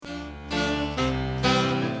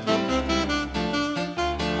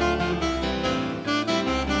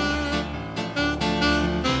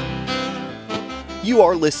You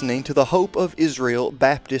are listening to the Hope of Israel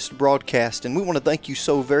Baptist broadcast, and we want to thank you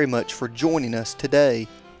so very much for joining us today.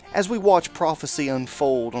 As we watch prophecy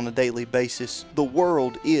unfold on a daily basis, the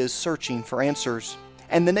world is searching for answers,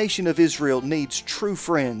 and the nation of Israel needs true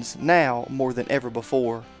friends now more than ever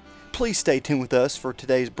before. Please stay tuned with us for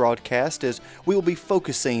today's broadcast as we will be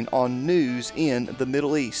focusing on news in the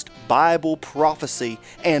Middle East, Bible prophecy,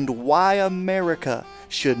 and why America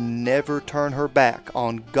should never turn her back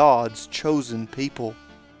on God's chosen people.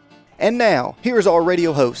 And now, here is our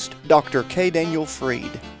radio host, Dr. K. Daniel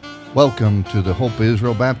Freed. Welcome to the Hope of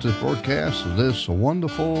Israel Baptist broadcast of this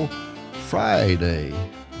wonderful Friday.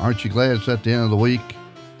 Aren't you glad it's at the end of the week?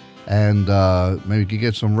 And maybe you can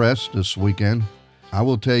get some rest this weekend. I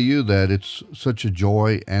will tell you that it's such a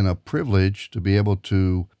joy and a privilege to be able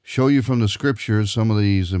to show you from the scriptures some of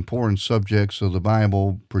these important subjects of the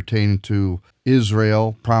Bible pertaining to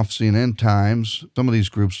Israel, prophecy, and end times. Some of these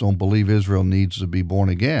groups don't believe Israel needs to be born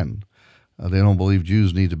again. They don't believe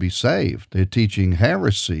Jews need to be saved. They're teaching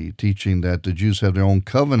heresy, teaching that the Jews have their own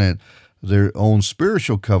covenant, their own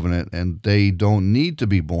spiritual covenant, and they don't need to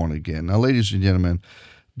be born again. Now, ladies and gentlemen,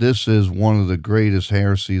 this is one of the greatest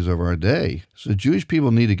heresies of our day. So Jewish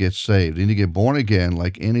people need to get saved. They need to get born again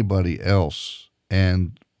like anybody else.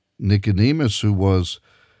 And Nicodemus, who was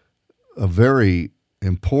a very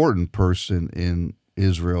important person in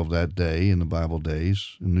Israel of that day, in the Bible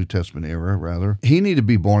days, in the New Testament era, rather, he needed to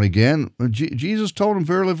be born again. Jesus told him,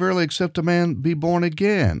 verily, verily, except a man be born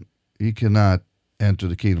again, he cannot enter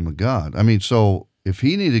the kingdom of God. So if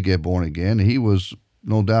he needed to get born again, he was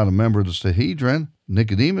no doubt a member of the Sanhedrin.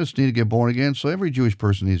 Nicodemus needed to get born again, so every Jewish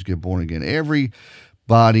person needs to get born again.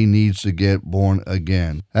 Everybody needs to get born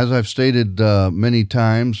again. As I've stated many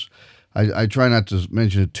times, I try not to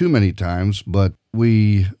mention it too many times, but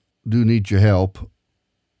we do need your help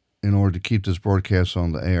in order to keep this broadcast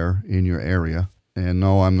on the air in your area. And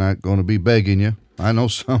no, I'm not going to be begging you. I know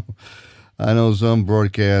some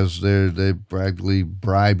broadcasts, they practically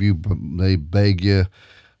bribe you, they beg you.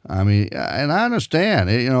 And I understand,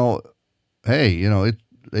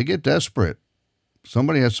 they get desperate.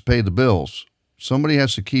 Somebody has to pay the bills. Somebody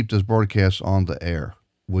has to keep this broadcast on the air.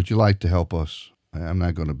 Would you like to help us? I'm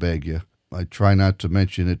not going to beg you. I try not to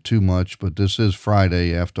mention it too much, but this is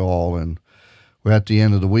Friday after all, and we're at the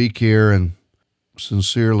end of the week here, and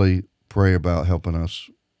sincerely pray about helping us.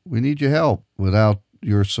 We need your help. Without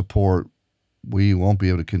your support, we won't be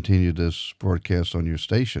able to continue this broadcast on your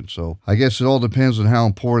station. So I guess it all depends on how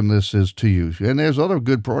important this is to you. And there's other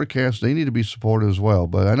good broadcasts. They need to be supported as well.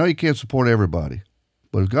 But I know you can't support everybody.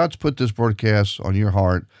 But if God's put this broadcast on your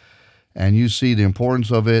heart and you see the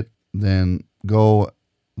importance of it, then go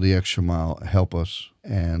the extra mile. Help us.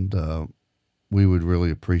 And we would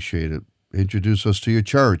really appreciate it. Introduce us to your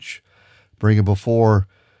church. Bring it before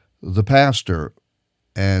the pastor.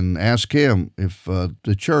 And ask him if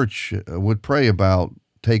the church would pray about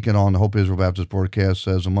taking on the Hope Israel Baptist broadcast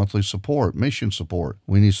as a monthly support, mission support.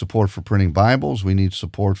 We need support for printing Bibles. We need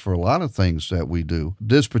support for a lot of things that we do.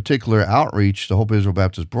 This particular outreach, the Hope Israel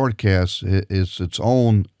Baptist broadcast, is its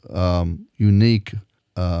own unique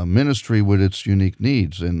ministry with its unique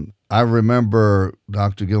needs. And I remember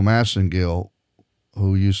Dr. Gil Massengill,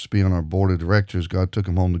 who used to be on our board of directors. God took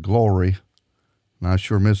him home to glory. And I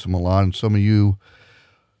sure miss him a lot. And some of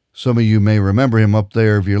you may remember him up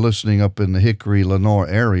there if you're listening up in the Hickory, Lenore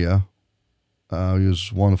area. He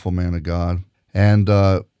was a wonderful man of God. And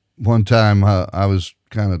one time I was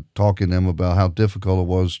kind of talking to him about how difficult it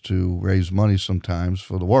was to raise money sometimes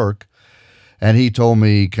for the work. And he told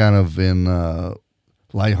me kind of in a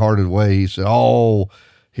lighthearted way, he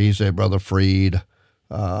said, Brother Freed,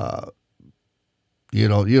 you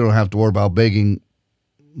don't have to worry about begging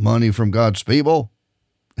money from God's people.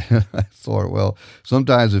 I thought, well,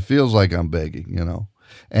 sometimes it feels like I'm begging,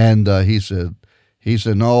 And he said,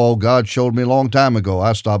 no, God showed me a long time ago.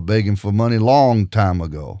 I stopped begging for money long time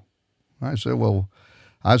ago. I said, well,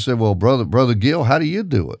 brother Gil, how do you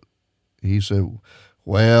do it? He said,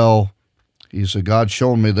 God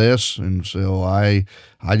showed me this, and so I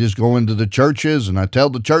just go into the churches and I tell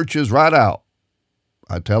the churches right out.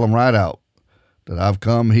 I tell them right out that I've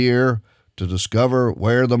come here to discover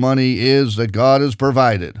where the money is that God has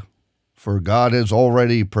provided. For God has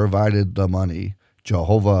already provided the money.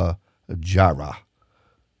 Jehovah Jireh.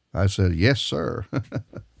 I said, yes, sir.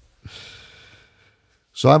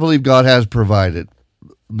 So I believe God has provided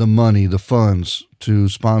the money, the funds to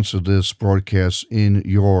sponsor this broadcast in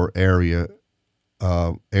your area,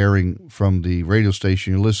 airing from the radio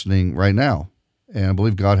station you're listening right now. And I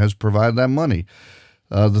believe God has provided that money.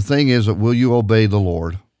 The thing is, will you obey the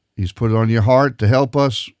Lord? He's put it on your heart to help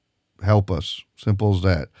us. Help us. Simple as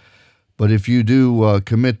that. But if you do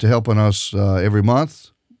commit to helping us every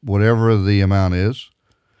month, whatever the amount is,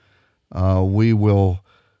 we will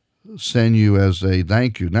send you as a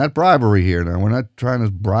thank you. Not bribery here. Now, we're not trying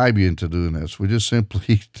to bribe you into doing this. We're just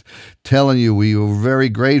simply telling you we are very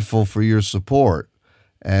grateful for your support,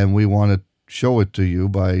 and we want to show it to you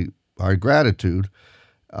by our gratitude.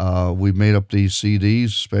 We've made up these CDs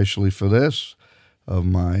especially for this.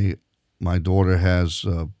 My daughter has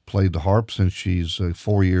played the harp since she's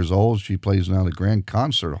 4 years old. She plays now the grand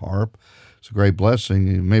concert harp. It's a great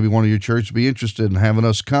blessing. Maybe one of your churches be interested in having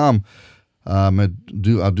us come. I'll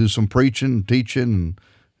do some preaching, teaching,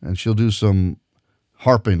 and she'll do some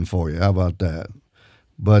harping for you. How about that?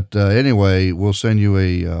 But anyway, we'll send you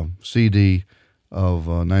a CD of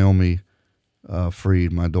Naomi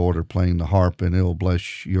Freed, my daughter, playing the harp, and it'll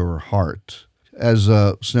bless your heart as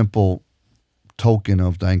a simple token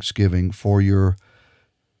of thanksgiving for your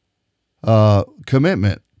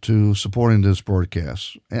commitment to supporting this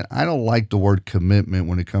broadcast. And I don't like the word commitment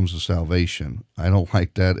when it comes to salvation. I don't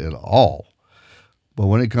like that at all. But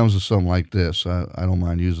when it comes to something like this, I don't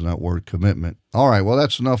mind using that word commitment. All right, well,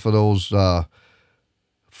 that's enough of those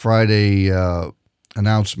Friday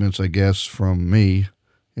announcements, I guess, from me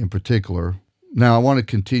in particular. Now, I want to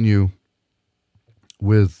continue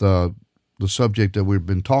with the subject that we've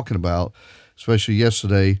been talking about, especially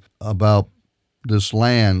yesterday, about this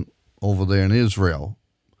land over there in Israel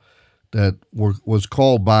that was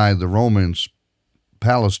called by the Romans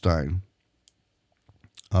Palestine.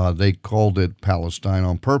 They called it Palestine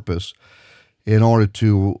on purpose in order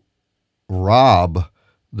to rob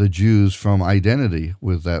the Jews from identity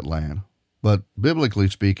with that land. But biblically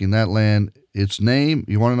speaking, that land, its name,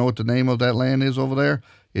 you want to know what the name of that land is over there?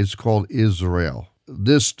 It's called Israel.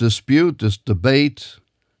 This dispute, this debate,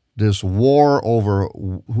 this war over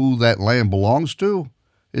who that land belongs to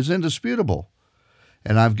is indisputable.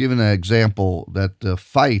 And I've given an example that the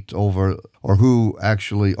fight over or who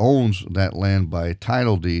actually owns that land by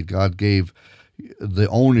title deed, God gave the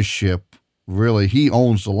ownership, really, he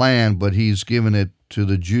owns the land, but he's given it to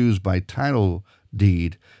the Jews by title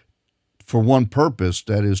deed for one purpose,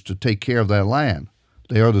 that is to take care of that land.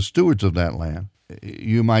 They are the stewards of that land.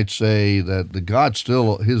 You might say that the God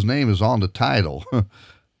still, his name is on the title,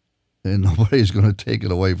 and nobody's going to take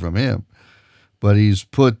it away from him. But he's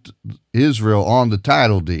put Israel on the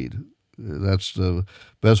title deed. That's the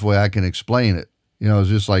best way I can explain it. You know, it's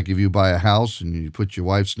just like if you buy a house and you put your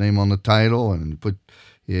wife's name on the title, and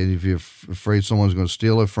if you're afraid someone's going to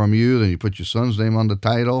steal it from you, then you put your son's name on the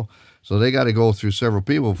title. So they got to go through several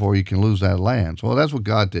people before you can lose that land. So that's what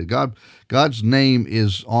God did. God's name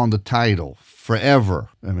is on the title forever.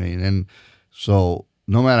 I mean, and so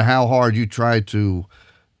no matter how hard you try to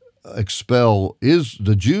expel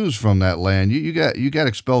the Jews from that land, you got to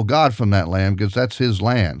expel God from that land, because that's his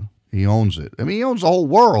land. He owns it. I mean, he owns the whole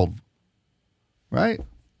world, right?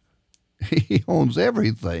 He owns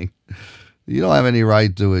everything. You don't have any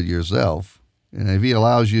right to it yourself. And if he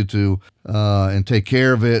allows you to and take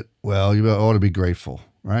care of it, well, you ought to be grateful,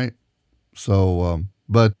 right? So,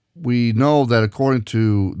 but we know that according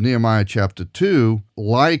to Nehemiah chapter 2,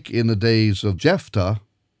 like in the days of Jephthah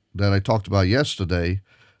that I talked about yesterday,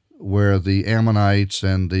 where the Ammonites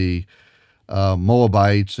and the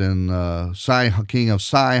Moabites and king of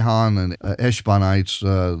Sihon and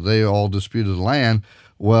Heshbonites, they all disputed the land.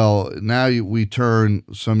 Well, now we turn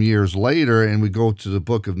some years later and we go to the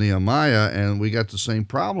book of Nehemiah, and we got the same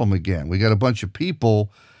problem again. We got a bunch of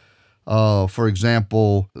people, for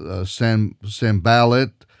example,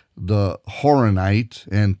 Sanballat the Horonite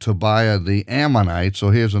and Tobiah the Ammonite.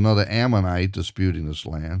 So here's another Ammonite disputing this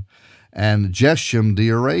land. And Geshem the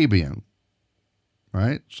Arabian,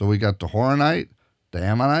 right? So we got the Horonite, the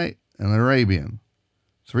Ammonite, and the Arabian.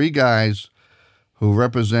 Three guys who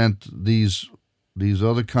represent these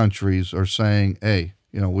other countries are saying, hey,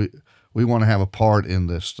 you know, we want to have a part in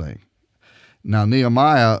this thing. Now,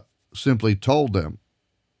 Nehemiah simply told them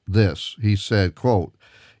this. He said, quote,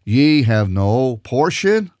 "Ye have no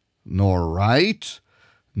portion, nor right,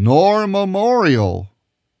 nor memorial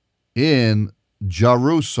in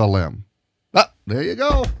Jerusalem." Ah, there you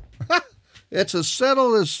go. It's as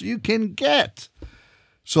settled as you can get.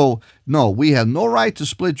 So, no, we have no right to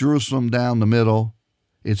split Jerusalem down the middle.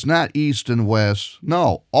 It's not east and west.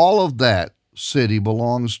 No, all of that city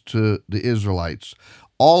belongs to the Israelites.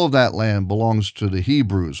 All of that land belongs to the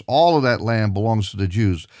Hebrews. All of that land belongs to the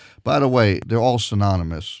Jews. By the way, they're all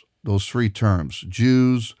synonymous, those three terms: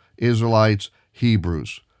 Jews, Israelites,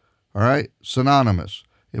 Hebrews. All right? Synonymous.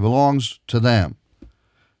 It belongs to them.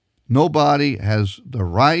 Nobody has the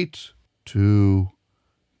right to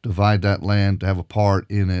divide that land, to have a part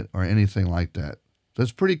in it, or anything like that.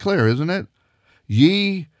 That's pretty clear, isn't it?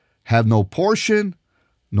 Ye have no portion,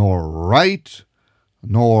 nor right,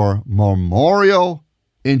 nor memorial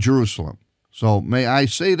in Jerusalem. So may I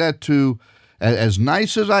say that to as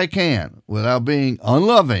nice as I can without being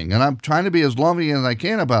unloving, and I'm trying to be as loving as I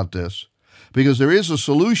can about this, because there is a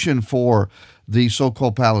solution for the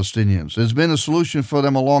so-called Palestinians. There's been a solution for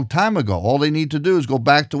them a long time ago. All they need to do is go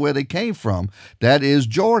back to where they came from. That is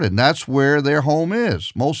Jordan. That's where their home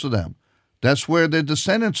is, most of them. That's where their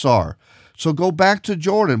descendants are. So go back to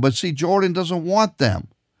Jordan. But see, Jordan doesn't want them.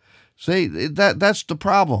 See, that's the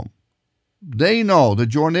problem. They know, the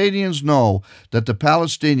Jordanians know, that the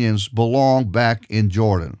Palestinians belong back in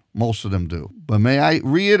Jordan. Most of them do. But may I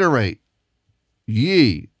reiterate,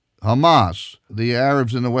 ye, Hamas, the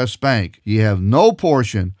Arabs in the West Bank, ye have no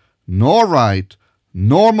portion, nor right,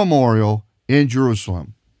 nor memorial in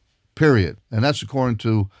Jerusalem. Period. And that's according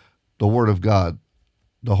to the Word of God,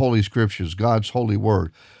 the Holy Scriptures, God's holy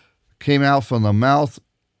word. Came out from the mouth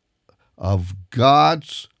of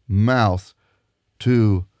God's mouth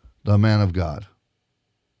to the man of God.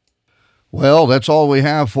 Well, that's all we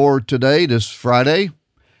have for today, this Friday,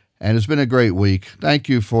 and it's been a great week. Thank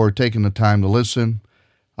you for taking the time to listen.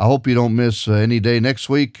 I hope you don't miss any day next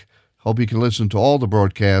week. Hope you can listen to all the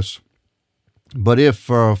broadcasts. But if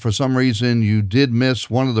for some reason you did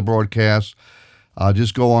miss one of the broadcasts,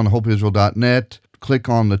 just go on hopeisrael.net, click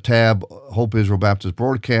on the tab Hope Israel Baptist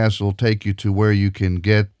Broadcast. It'll take you to where you can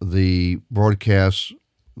get the broadcasts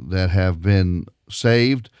that have been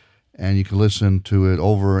saved, and you can listen to it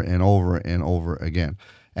over and over and over again.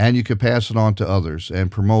 And you can pass it on to others and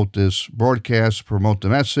promote this broadcast, promote the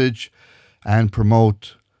message, and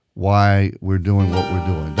promote why we're doing what we're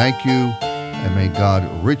doing. Thank you, and may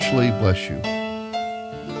God richly bless you.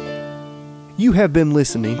 You have been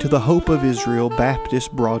listening to the Hope of Israel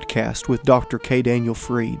Baptist broadcast with Dr. K. Daniel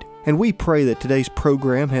Fried, and we pray that today's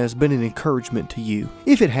program has been an encouragement to you.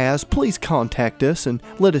 If it has, please contact us and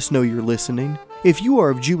let us know you're listening. If you are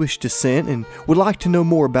of Jewish descent and would like to know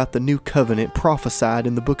more about the new covenant prophesied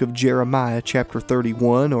in the book of Jeremiah chapter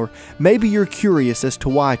 31, or maybe you're curious as to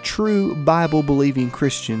why true Bible-believing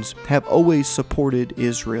Christians have always supported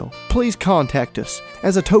Israel, please contact us.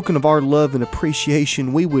 As a token of our love and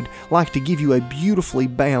appreciation, we would like to give you a beautifully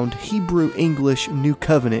bound Hebrew-English New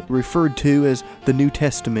Covenant referred to as the New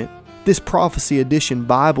Testament. This Prophecy Edition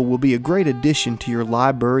Bible will be a great addition to your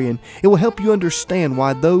library, and it will help you understand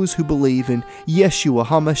why those who believe in Yeshua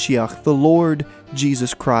HaMashiach, the Lord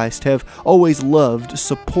Jesus Christ, have always loved,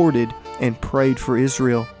 supported, and prayed for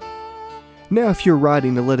Israel. Now, if you're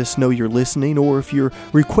writing to let us know you're listening, or if you're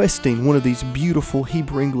requesting one of these beautiful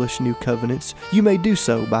Hebrew-English New Covenants, you may do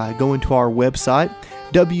so by going to our website,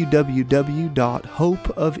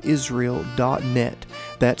 www.hopeofisrael.net.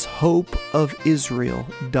 That's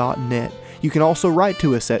hopeofisrael.net. You can also write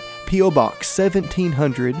to us at P.O. Box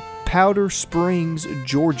 1700, Powder Springs,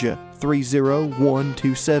 Georgia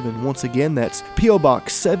 30127. Once again, that's P.O.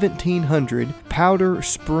 Box 1700, Powder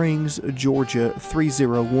Springs, Georgia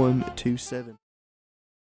 30127.